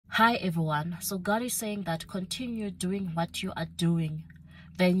Hi everyone. So God is saying that continue doing what you are doing.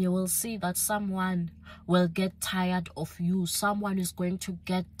 Then you will see that someone will get tired of you. Someone is going to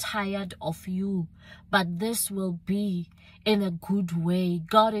get tired of you. But this will be in a good way.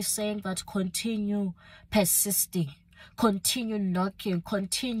 God is saying that continue persisting. Continue knocking,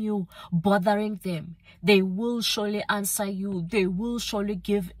 continue bothering them. They will surely answer you. They will surely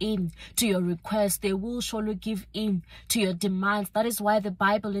give in to your requests. They will surely give in to your demands. That is why the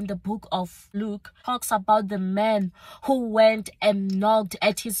Bible in the book of Luke talks about the man who went and knocked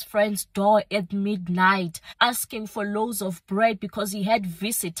at his friend's door at midnight, asking for loaves of bread because he had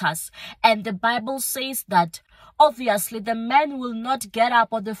visitors. And the Bible says that obviously the man will not get up,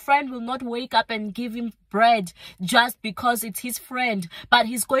 or the friend will not wake up and give him bread just because it's his friend, but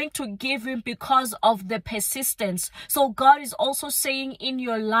he's going to give him because of the persistence. So God is also saying in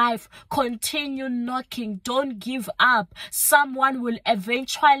your life, continue knocking, don't give up. Someone will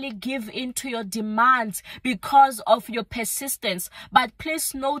eventually give in to your demands because of your persistence. But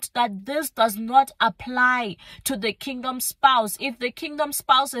please note that this does not apply to the kingdom spouse. If the kingdom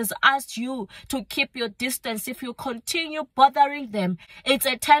spouse has asked you to keep your distance, if you continue bothering them, it's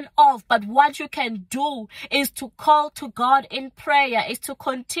a turn off. But what you can do is to call to God in prayer, is to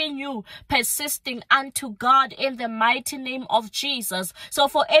continue persisting unto God in the mighty name of Jesus. So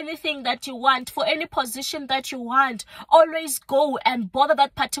for anything that you want, for any position that you want, always go and bother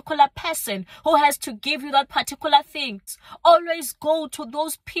that particular person who has to give you that particular thing. Always go to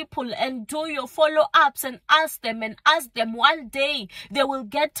those people and do your follow-ups and ask them. One day they will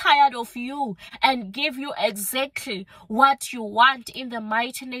get tired of you and give you exactly what you want in the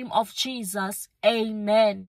mighty name of Jesus. Amen.